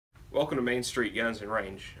Welcome to Main Street Guns and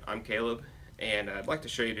Range. I'm Caleb, and I'd like to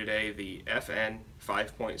show you today the FN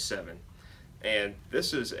 5.7. And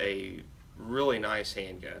this is a really nice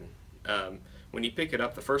handgun. When you pick it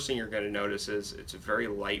up, the first thing you're going to notice is it's very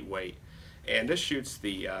lightweight. And this shoots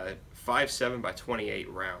the 5.7 by 28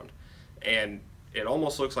 round. And it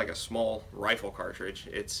almost looks like a small rifle cartridge.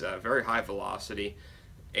 It's very high velocity,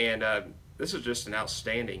 and this is just an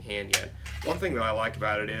outstanding handgun. One thing that I like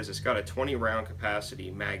about it is it's got a 20 round capacity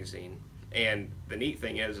magazine, and the neat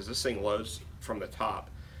thing is this thing loads from the top.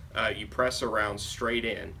 You press a round straight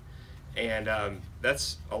in, and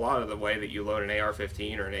that's a lot of the way that you load an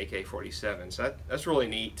AR-15 or an AK-47. So that's really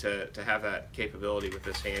neat to have that capability with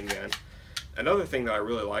this handgun. Another thing that I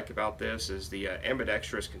really like about this is the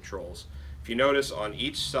ambidextrous controls. If you notice, on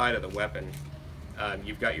each side of the weapon,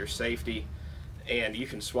 you've got your safety, and you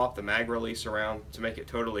can swap the mag release around to make it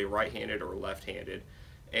totally right-handed or left-handed.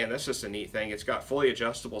 And that's just a neat thing. It's got fully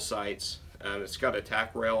adjustable sights. It's got a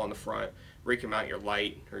tack rail on the front where you can mount your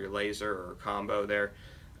light or your laser or combo there.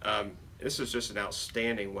 This is just an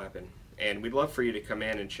outstanding weapon, and we'd love for you to come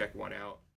in and check one out.